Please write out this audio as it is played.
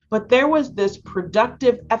but there was this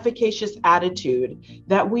productive, efficacious attitude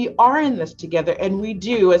that we are in this together. And we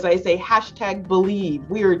do, as I say, hashtag believe.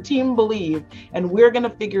 We are team believe, and we're going to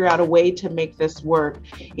figure out a way to make this work.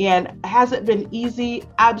 And has it been easy?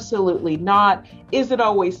 Absolutely not. Is it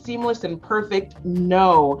always seamless and perfect?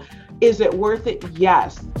 No. Is it worth it?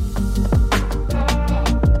 Yes.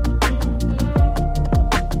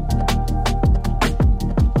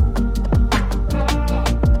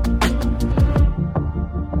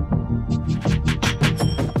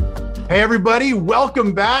 Hey, everybody,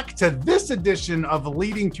 welcome back to this edition of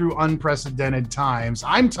Leading Through Unprecedented Times.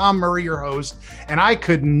 I'm Tom Murray, your host, and I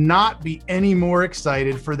could not be any more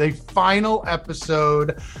excited for the final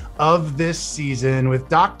episode of this season with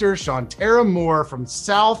Dr. Shantara Moore from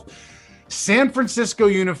South San Francisco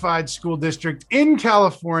Unified School District in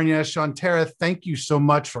California. Shantara, thank you so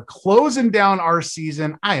much for closing down our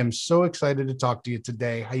season. I am so excited to talk to you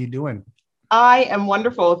today. How you doing? I am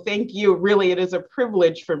wonderful. Thank you. Really, it is a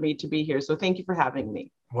privilege for me to be here. So thank you for having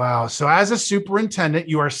me. Wow. So as a superintendent,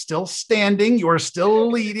 you are still standing, you are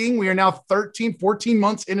still leading. We are now 13, 14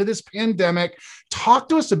 months into this pandemic. Talk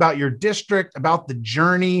to us about your district, about the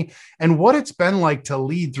journey, and what it's been like to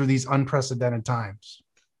lead through these unprecedented times.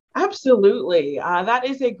 Absolutely. That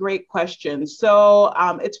is a great question. So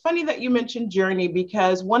it's funny that you mentioned journey,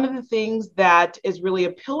 because one of the things that is really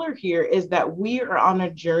a pillar here is that we are on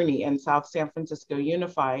a journey in South San Francisco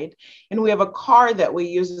Unified, and we have a car that we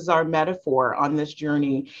use as our metaphor on this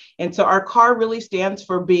journey. And so our car really stands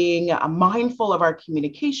for being mindful of our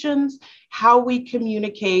communications, how we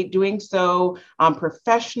communicate, doing so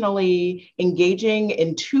professionally, engaging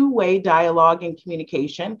in two-way dialogue and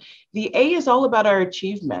communication. The A is all about our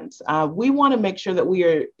achievements. We want to make sure that we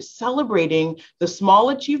are celebrating the small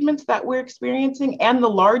achievements that we're experiencing and the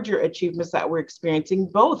larger achievements that we're experiencing,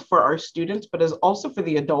 both for our students, but as also for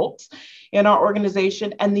the adults in our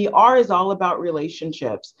organization. And the R is all about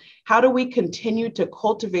relationships. How do we continue to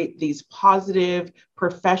cultivate these positive,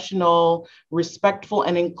 professional, respectful,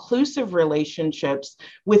 and inclusive relationships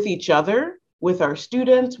with each other, with our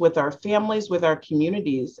students, with our families, with our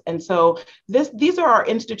communities? And so these are our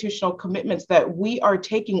institutional commitments that we are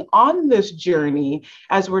taking on this journey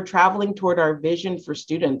as we're traveling toward our vision for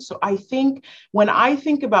students. So I think when I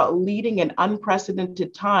think about leading in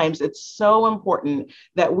unprecedented times, it's so important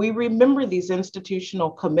that we remember these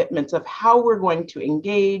institutional commitments of how we're going to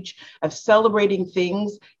engage, of celebrating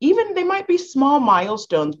things. Even they might be small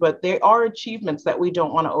milestones, but they are achievements that we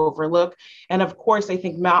don't want to overlook. And of course, I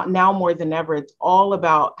think now more than ever, it's all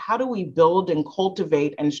about how do we build and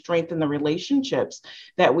cultivate and strengthen the relationships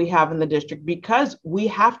that we have in the district, because we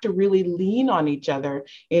have to really lean on each other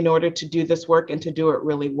in order to do this work and to do it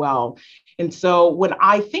really well. And so when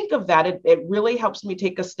I think of that, it really helps me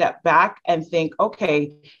take a step back and think,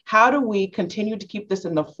 okay, how do we continue to keep this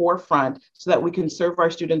in the forefront so that we can serve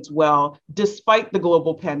our students well, despite the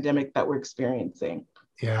global pandemic that we're experiencing?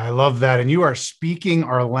 Yeah, I love that. And you are speaking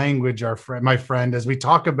our language, my friend, as we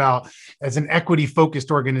talk about as an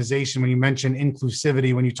equity-focused organization. When you mention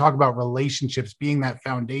inclusivity, when you talk about relationships being that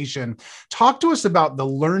foundation, talk to us about the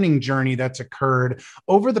learning journey that's occurred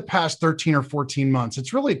over the past 13 or 14 months.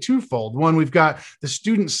 It's really twofold. One, we've got the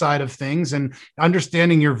student side of things and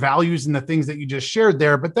understanding your values and the things that you just shared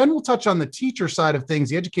there, but then we'll touch on the teacher side of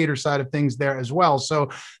things, the educator side of things there as well.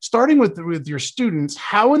 So starting with your students,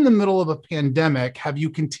 how in the middle of a pandemic have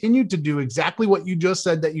you continued to do exactly what you just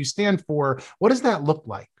said that you stand for? What does that look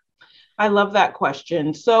like? I love that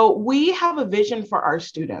question. So we have a vision for our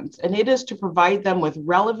students, and it is to provide them with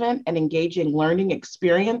relevant and engaging learning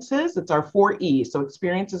experiences. It's our 4E. So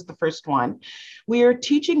experience is the first one. We are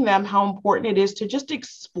teaching them how important it is to just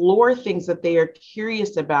explore things that they are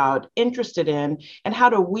curious about, interested in, and how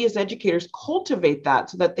do we as educators cultivate that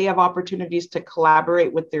so that they have opportunities to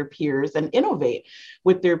collaborate with their peers and innovate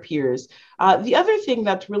with their peers. The other thing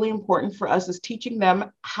that's really important for us is teaching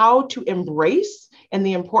them how to embrace and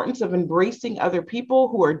the importance of embracing other people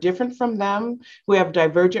who are different from them, who have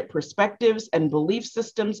divergent perspectives and belief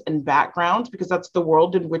systems and backgrounds, because that's the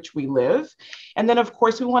world in which we live. And then, of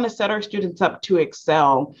course, we want to set our students up to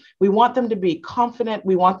excel. We want them to be confident.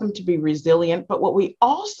 We want them to be resilient. But what we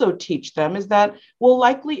also teach them is that we'll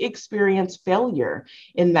likely experience failure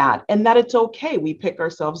in that, and that it's okay. We pick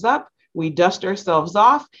ourselves up, we dust ourselves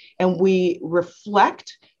off, and we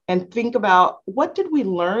reflect and think about what did we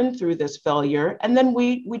learn through this failure, and then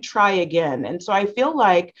we try again. And so I feel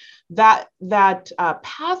like that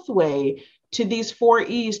pathway to these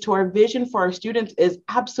 4Es, to our vision for our students, is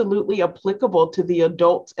absolutely applicable to the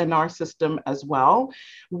adults in our system as well.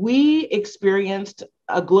 We experienced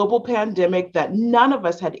a global pandemic that none of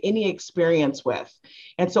us had any experience with.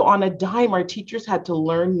 And so on a dime, our teachers had to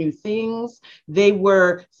learn new things. They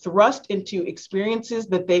were thrust into experiences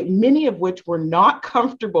that many of which were not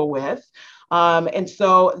comfortable with. And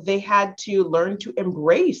so they had to learn to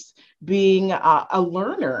embrace being a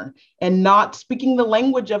learner and not speaking the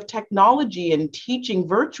language of technology and teaching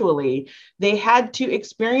virtually. They had to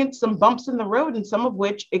experience some bumps in the road, and some of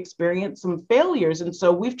which experienced some failures. And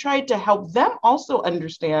so we've tried to help them also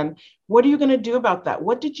understand, what are you going to do about that?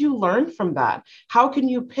 What did you learn from that? How can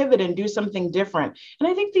you pivot and do something different? And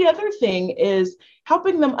I think the other thing is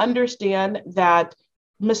helping them understand that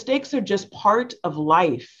mistakes are just part of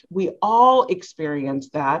life. We all experience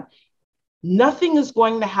that. Nothing is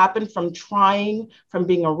going to happen from trying, from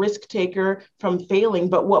being a risk taker, from failing.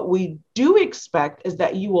 But what we do expect is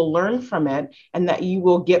that you will learn from it and that you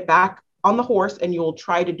will get back on the horse and you will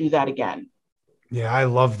try to do that again. Yeah, I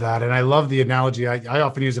love that. And I love the analogy. I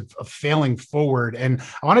often use a failing forward. And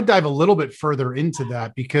I want to dive a little bit further into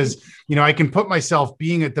that because, I can put myself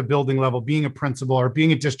being at the building level, being a principal or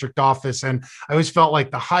being a district office. And I always felt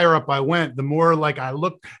like the higher up I went, the more like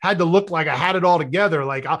had to look like I had it all together.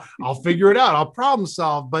 Like I'll figure it out. I'll problem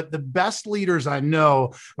solve. But the best leaders I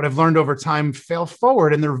know, what I've learned over time, fail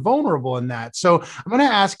forward and they're vulnerable in that. So I'm going to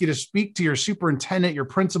ask you to speak to your superintendent, your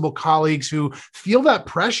principal colleagues who feel that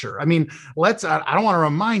pressure. I mean, I don't want to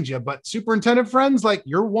remind you, but superintendent friends, like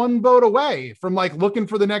you're one vote away from like looking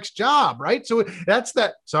for the next job, right? So that's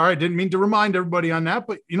that. Sorry, I didn't mean to remind everybody on that,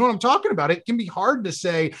 but you know what I'm talking about? It can be hard to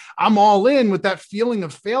say I'm all in with that feeling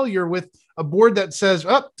of failure with a board that says,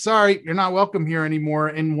 oh, sorry, you're not welcome here anymore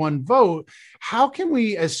in one vote. How can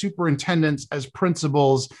we as superintendents, as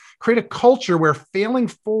principals, create a culture where failing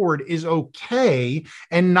forward is okay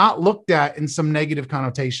and not looked at in some negative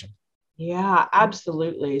connotation? Yeah,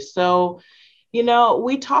 absolutely. So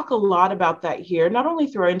we talk a lot about that here, not only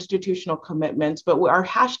through our institutional commitments, but our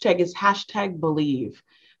hashtag is #believe.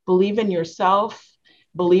 Believe in yourself,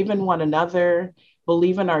 believe in one another,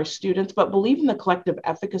 believe in our students, but believe in the collective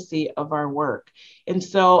efficacy of our work. And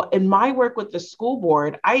so in my work with the school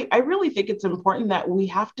board, I really think it's important that we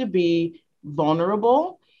have to be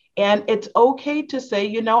vulnerable. And it's okay to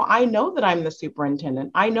say, I know that I'm the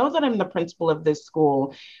superintendent. I know that I'm the principal of this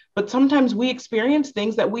school, but sometimes we experience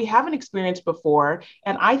things that we haven't experienced before.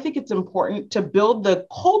 And I think it's important to build the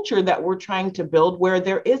culture that we're trying to build where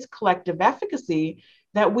there is collective efficacy,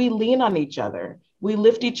 that we lean on each other. We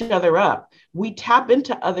lift each other up. We tap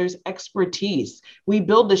into others' expertise. We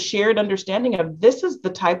build a shared understanding of this is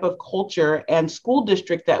the type of culture and school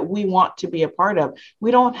district that we want to be a part of.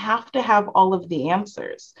 We don't have to have all of the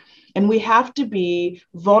answers. And we have to be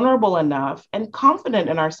vulnerable enough and confident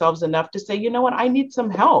in ourselves enough to say, you know what, I need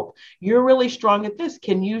some help. You're really strong at this.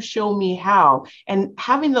 Can you show me how? And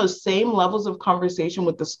having those same levels of conversation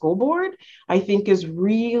with the school board, I think is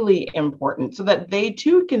really important so that they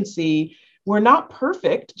too can see we're not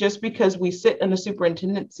perfect just because we sit in a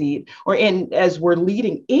superintendent seat or as we're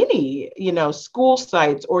leading any, school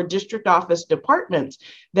sites or district office departments,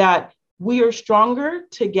 that we are stronger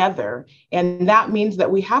together. And that means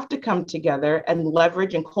that we have to come together and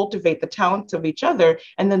leverage and cultivate the talents of each other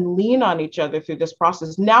and then lean on each other through this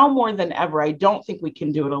process. Now more than ever, I don't think we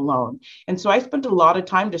can do it alone. And so I spent a lot of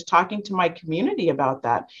time just talking to my community about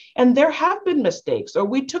that. And there have been mistakes, or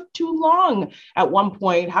we took too long at one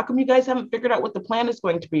point. How come you guys haven't figured out what the plan is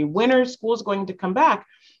going to be? When are schools going to come back?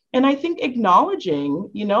 And I think acknowledging,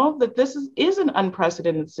 that this is an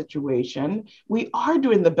unprecedented situation. We are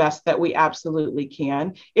doing the best that we absolutely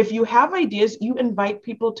can. If you have ideas, you invite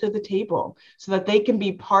people to the table so that they can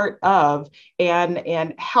be part of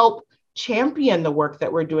and help champion the work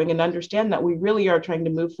that we're doing and understand that we really are trying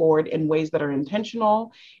to move forward in ways that are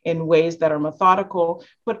intentional, in ways that are methodical,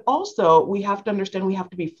 but also we have to understand we have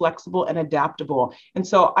to be flexible and adaptable. And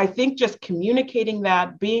so I think just communicating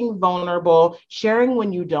that, being vulnerable, sharing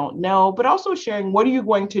when you don't know, but also sharing what are you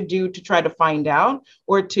going to do to try to find out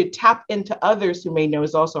or to tap into others who may know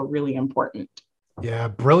is also really important. Yeah,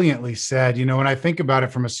 brilliantly said. When I think about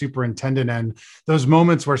it from a superintendent end, those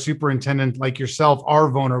moments where superintendent like yourself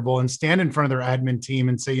are vulnerable and stand in front of their admin team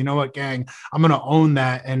and say, you know what, gang, I'm going to own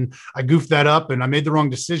that. And I goofed that up and I made the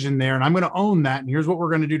wrong decision there. And I'm going to own that. And here's what we're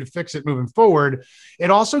going to do to fix it moving forward.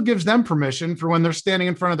 It also gives them permission for when they're standing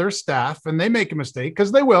in front of their staff and they make a mistake,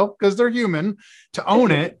 because they will, because they're human, to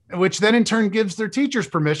own it, which then in turn gives their teachers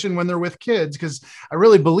permission when they're with kids. Because I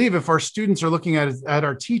really believe if our students are looking at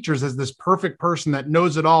our teachers as this perfect person person that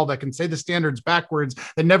knows it all, that can say the standards backwards,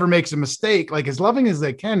 that never makes a mistake, like as loving as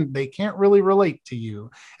they can't really relate to you.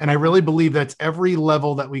 And I really believe that's every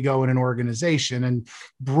level that we go in an organization. And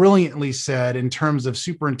brilliantly said in terms of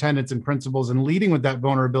superintendents and principals and leading with that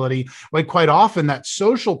vulnerability, like quite often that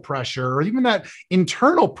social pressure or even that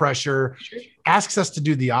internal pressure asks us to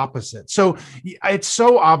do the opposite. So it's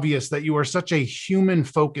so obvious that you are such a human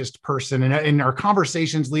focused person. And in our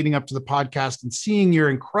conversations leading up to the podcast and seeing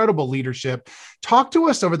your incredible leadership, talk to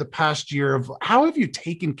us over the past year of how have you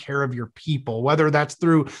taken care of your people, whether that's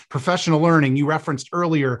through professional learning. You referenced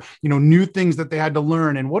earlier, new things that they had to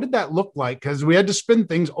learn. And what did that look like? Because we had to spin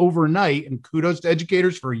things overnight, and kudos to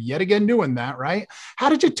educators for yet again doing that, right? How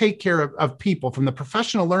did you take care of people from the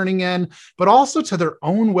professional learning end, but also to their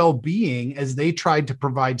own well-being as they tried to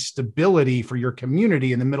provide stability for your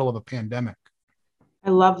community in the middle of a pandemic? I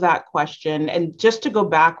love that question. And just to go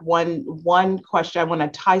back one question, I want to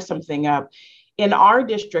tie something up. In our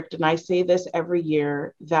district, and I say this every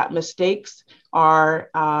year, that mistakes are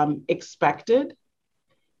expected,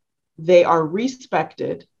 they are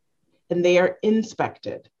respected, and they are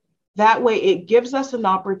inspected. That way, it gives us an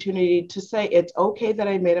opportunity to say, it's okay that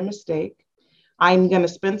I made a mistake. I'm going to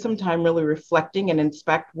spend some time really reflecting and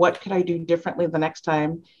inspect what could I do differently the next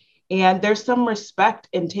time. And there's some respect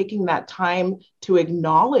in taking that time to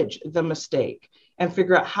acknowledge the mistake and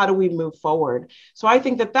figure out how do we move forward. So I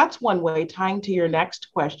think that that's one way, tying to your next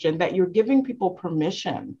question, that you're giving people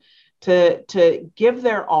permission to give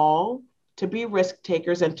their all, to be risk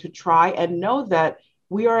takers and to try and know that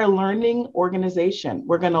we are a learning organization.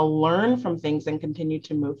 We're going to learn from things and continue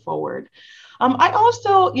to move forward. I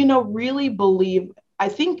also, really believe, I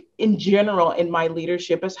think in general in my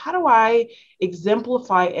leadership is how do I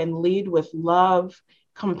exemplify and lead with love,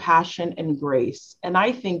 compassion, and grace? And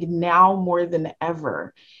I think now more than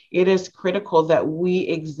ever, it is critical that we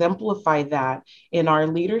exemplify that in our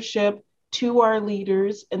leadership to our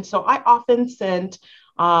leaders. And so I often send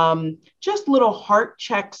just little heart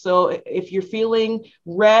checks. So if you're feeling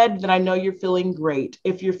red, then I know you're feeling great.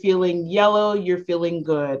 If you're feeling yellow, you're feeling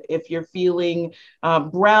good. If you're feeling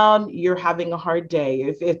brown, you're having a hard day.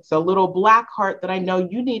 If it's a little black heart, then I know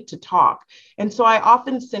you need to talk. And so I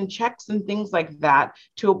often send checks and things like that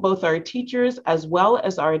to both our teachers as well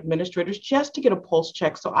as our administrators, just to get a pulse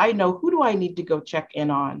check. So I know who do I need to go check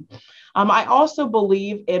in on. I also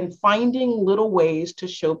believe in finding little ways to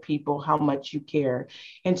show people how much you care.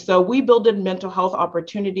 And so we build in mental health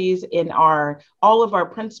opportunities in all of our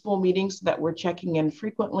principal meetings so that we're checking in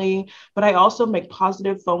frequently. But I also make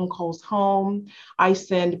positive phone calls home. I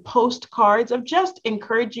send postcards of just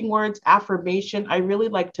encouraging words, affirmation. I really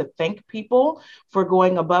like to thank people for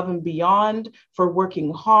going above and beyond, for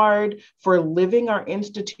working hard, for living our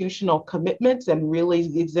institutional commitments and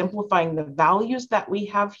really exemplifying the values that we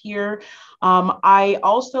have here. I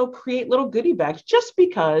also create little goodie bags just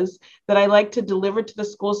because that I like to deliver to the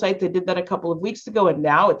school sites. I did that a couple of weeks ago, and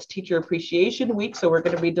now it's Teacher Appreciation Week. So we're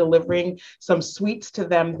going to be delivering some sweets to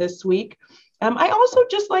them this week. I also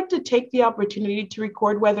just like to take the opportunity to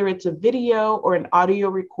record, whether it's a video or an audio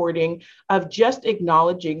recording of just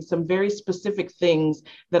acknowledging some very specific things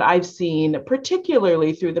that I've seen,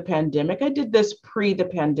 particularly through the pandemic. I did this pre the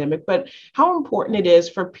pandemic, but how important it is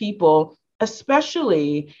for people,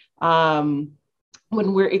 especially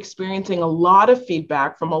when we're experiencing a lot of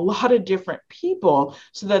feedback from a lot of different people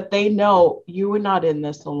so that they know you are not in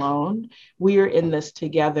this alone. We are in this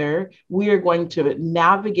together. We are going to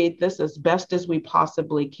navigate this as best as we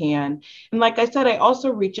possibly can. And like I said, I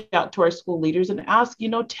also reach out to our school leaders and ask,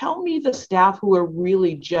 tell me the staff who are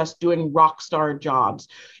really just doing rock star jobs,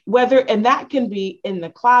 and that can be in the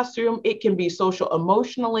classroom, it can be social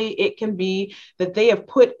emotionally, it can be that they have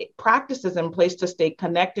put practices in place to stay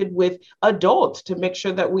connected with adults to make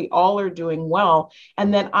sure that we all are doing well.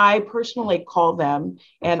 And then I personally call them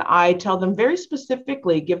and I tell them very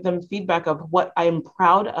specifically, give them feedback of what I am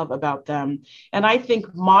proud of about them. And I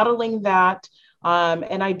think modeling that,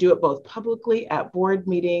 and I do it both publicly at board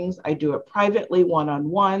meetings, I do it privately,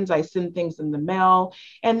 one-on-ones, I send things in the mail.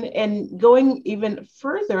 And going even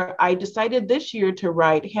further, I decided this year to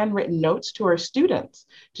write handwritten notes to our students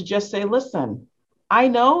to just say, listen, I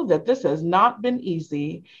know that this has not been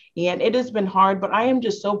easy and it has been hard, but I am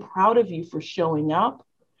just so proud of you for showing up,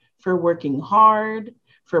 for working hard,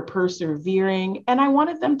 for persevering. And I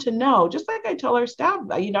wanted them to know, just like I tell our staff,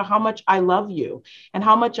 how much I love you and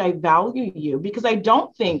how much I value you, because I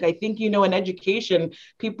think, in education,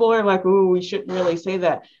 people are like, oh, we shouldn't really say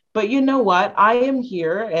that. But you know what? I am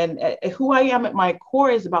here, and who I am at my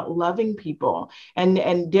core is about loving people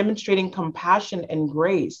and demonstrating compassion and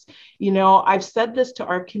grace. You know, I've said this to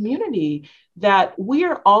our community that we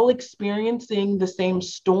are all experiencing the same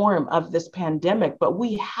storm of this pandemic, but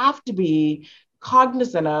we have to be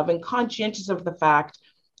cognizant of and conscientious of the fact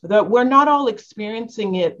that we're not all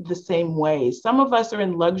experiencing it the same way. Some of us are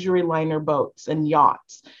in luxury liner boats and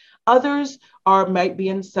yachts. Others might be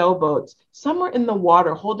in sailboats. Some are in the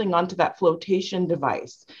water holding onto that flotation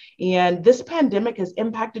device. And this pandemic has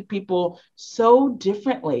impacted people so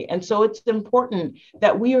differently. And so it's important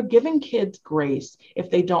that we are giving kids grace if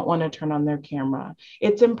they don't want to turn on their camera.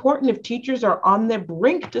 It's important if teachers are on the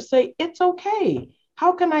brink to say, it's okay.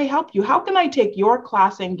 How can I help you? How can I take your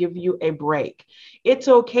class and give you a break? It's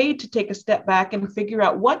okay to take a step back and figure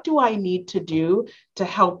out, what do I need to do to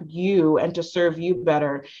help you and to serve you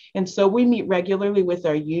better? And so we meet regularly with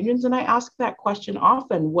our unions, and I ask that question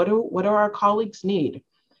often. What do our colleagues need?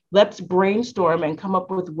 Let's brainstorm and come up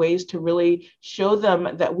with ways to really show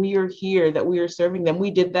them that we are here, that we are serving them. We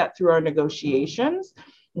did that through our negotiations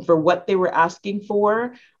for what they were asking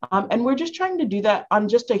for. And we're just trying to do that on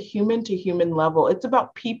just a human to human level. It's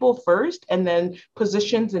about people first, and then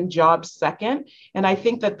positions and jobs second. And I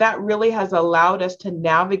think that that really has allowed us to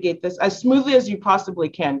navigate this as smoothly as you possibly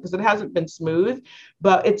can, because it hasn't been smooth,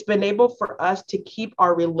 but it's been able for us to keep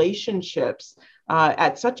our relationships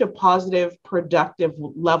at such a positive, productive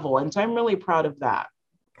level. And so I'm really proud of that.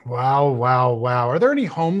 Wow, wow, wow. Are there any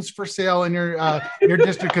homes for sale in your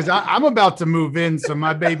district? Because I'm about to move in so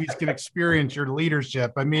my babies can experience your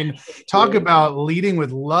leadership. I mean, talk about leading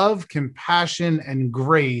with love, compassion, and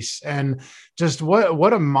grace. And just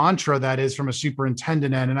what a mantra that is from a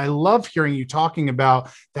superintendent end. And I love hearing you talking about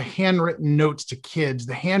the handwritten notes to kids,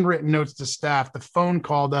 the handwritten notes to staff, the phone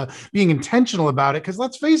call, the being intentional about it. Because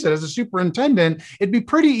let's face it, as a superintendent, it'd be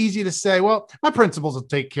pretty easy to say, well, my principals will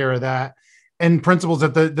take care of that. And principals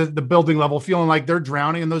at the building level feeling like they're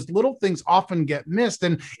drowning, and those little things often get missed.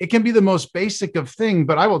 And it can be the most basic of things,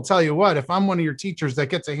 but I will tell you what, if I'm one of your teachers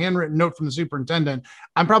that gets a handwritten note from the superintendent,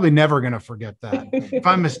 I'm probably never going to forget that if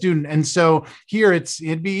I'm a student. And so here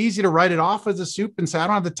it'd be easy to write it off as a soup and say, I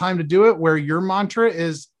don't have the time to do it, where your mantra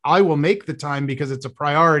is, I will make the time because it's a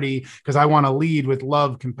priority, because I want to lead with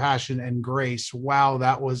love, compassion, and grace. Wow,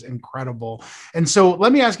 that was incredible. And so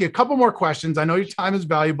let me ask you a couple more questions. I know your time is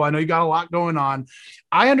valuable. I know you got a lot going on.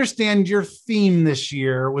 I understand your theme this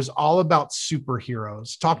year was all about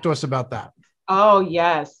superheroes. Talk to us about that. Oh,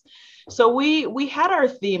 yes. So we had our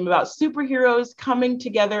theme about superheroes coming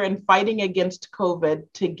together and fighting against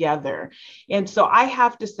COVID together. And so I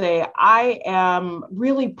have to say, I am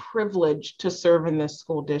really privileged to serve in this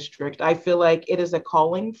school district. I feel like it is a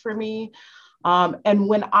calling for me. And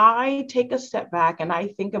when I take a step back and I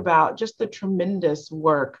think about just the tremendous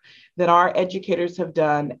work that our educators have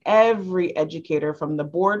done, every educator from the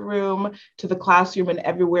boardroom to the classroom and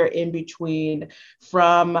everywhere in between,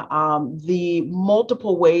 from the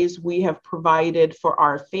multiple ways we have provided for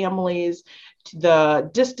our families, to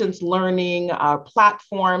the distance learning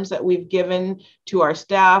platforms that we've given to our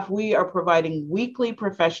staff. We are providing weekly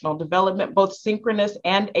professional development, both synchronous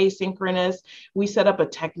and asynchronous. We set up a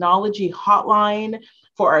technology hotline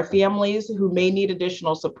for our families who may need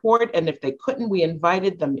additional support. And if they couldn't, we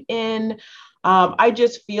invited them in. I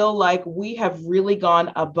just feel like we have really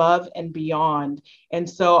gone above and beyond. And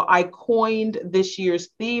so I coined this year's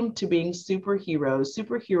theme to being superheroes.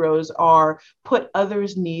 Superheroes are put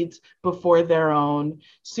others' needs before their own.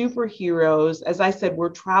 Superheroes, as I said, we're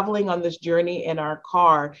traveling on this journey in our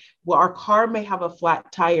car. Well, our car may have a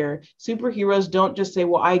flat tire. Superheroes don't just say,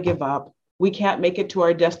 well, I give up. We can't make it to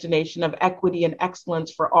our destination of equity and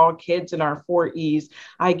excellence for all kids in our 4 E's.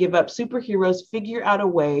 I give up. Superheroes figure out a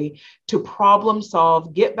way to problem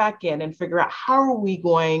solve, get back in and figure out, how are we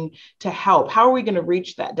going to help? How are we going to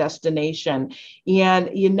reach that destination? And,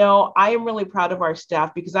 you know, I am really proud of our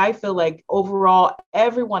staff, because I feel like overall,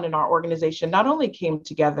 everyone in our organization not only came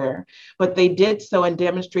together, but they did so and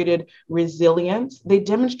demonstrated resilience. They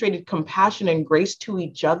demonstrated compassion and grace to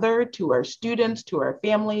each other, to our students, to our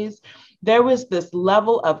families. There was this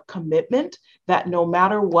level of commitment that no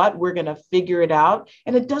matter what, we're going to figure it out.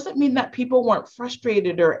 And it doesn't mean that people weren't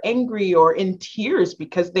frustrated or angry or in tears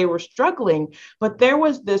because they were struggling, but there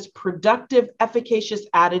was this productive, efficacious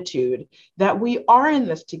attitude that we are in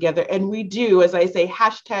this together. And we do, as I say,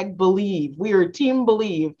 hashtag believe. We are team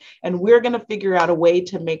believe, and we're going to figure out a way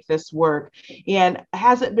to make this work. And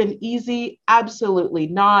has it been easy? Absolutely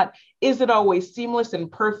not. Is it always seamless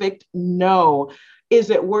and perfect? No. Is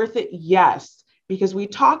it worth it? Yes. Because we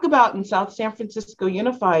talk about in South San Francisco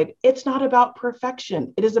Unified, it's not about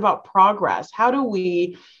perfection. It is about progress. How do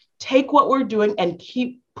we take what we're doing and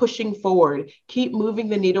keep pushing forward, keep moving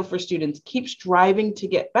the needle for students, keep striving to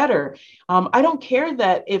get better. I don't care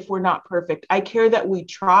that if we're not perfect. I care that we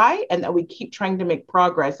try and that we keep trying to make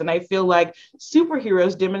progress. And I feel like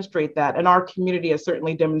superheroes demonstrate that, and our community has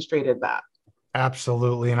certainly demonstrated that.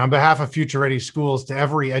 Absolutely. And on behalf of Future Ready Schools, to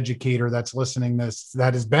every educator that's listening this,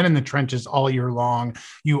 that has been in the trenches all year long,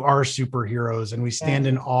 you are superheroes, and we stand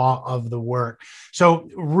in awe of the work. So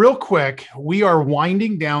real quick, we are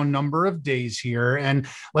winding down number of days here. And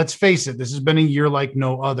let's face it, this has been a year like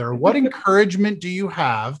no other. What encouragement do you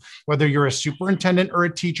have, whether you're a superintendent or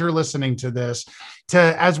a teacher listening to this, to,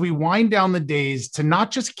 as we wind down the days, to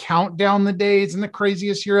not just count down the days in the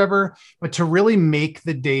craziest year ever, but to really make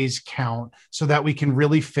the days count so that we can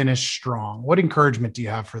really finish strong? What encouragement do you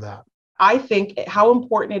have for that? I think how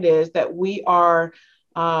important it is that we are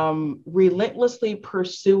relentlessly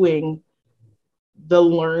pursuing the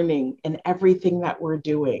learning in everything that we're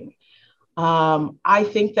doing. I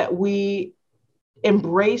think that we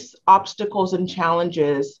embrace obstacles and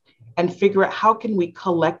challenges and figure out how can we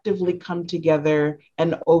collectively come together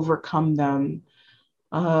and overcome them.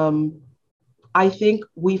 I think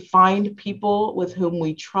we find people with whom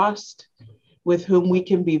we trust, with whom we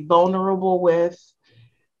can be vulnerable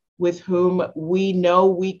with whom we know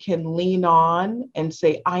we can lean on and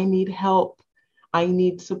say, I need help, I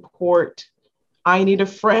need support, I need a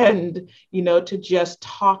friend, to just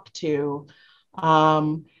talk to.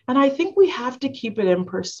 And I think we have to keep it in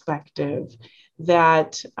perspective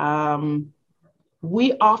that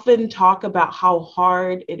we often talk about how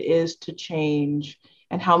hard it is to change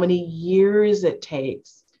and how many years it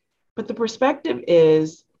takes. But the perspective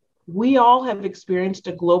is we all have experienced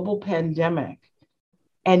a global pandemic,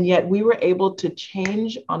 and yet we were able to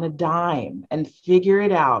change on a dime and figure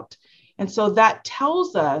it out. And so that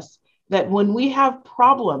tells us that when we have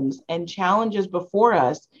problems and challenges before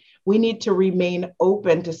us, we need to remain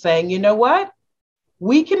open to saying, you know what?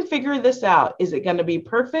 We can figure this out. Is it going to be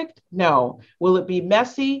perfect? No. Will it be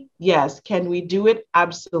messy? Yes. Can we do it?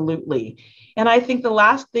 Absolutely. And I think the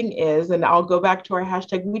last thing is, and I'll go back to our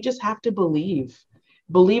hashtag, we just have to believe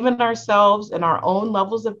in ourselves and our own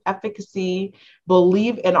levels of efficacy,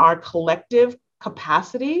 believe in our collective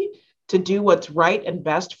capacity to do what's right and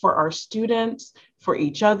best for our students, for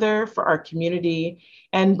each other, for our community,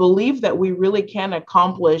 and believe that we really can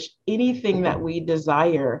accomplish anything that we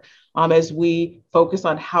desire as we focus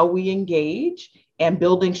on how we engage and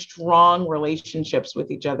building strong relationships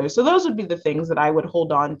with each other. So those would be the things that I would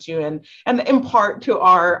hold on to and impart to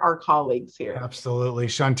our colleagues here. Absolutely.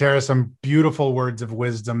 Shantara, some beautiful words of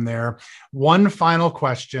wisdom there. One final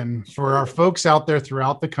question for our folks out there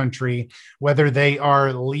throughout the country, whether they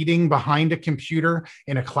are leading behind a computer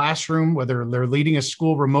in a classroom, whether they're leading a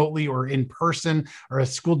school remotely or in person, or a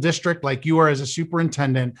school district like you are as a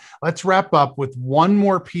superintendent, let's wrap up with one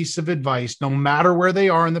more piece of advice, no matter where they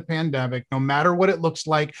are in the pandemic, no matter what it looks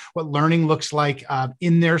like, what learning looks like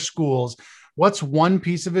in their schools. What's one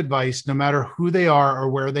piece of advice, no matter who they are or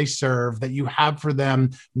where they serve, that you have for them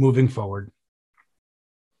moving forward?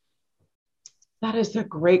 That is a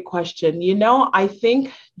great question. I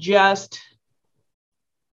think just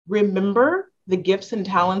remember the gifts and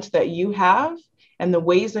talents that you have and the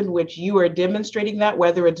ways in which you are demonstrating that,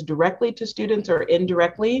 whether it's directly to students or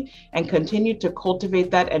indirectly, and continue to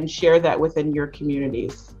cultivate that and share that within your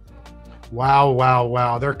communities. Wow, wow,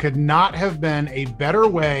 wow. There could not have been a better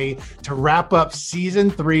way to wrap up season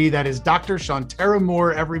 3. That is Dr. Shantara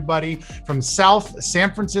Moore, everybody, from South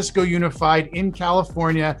San Francisco Unified in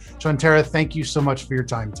California. Shantara, thank you so much for your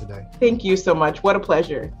time today. Thank you so much. What a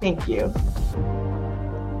pleasure. Thank you.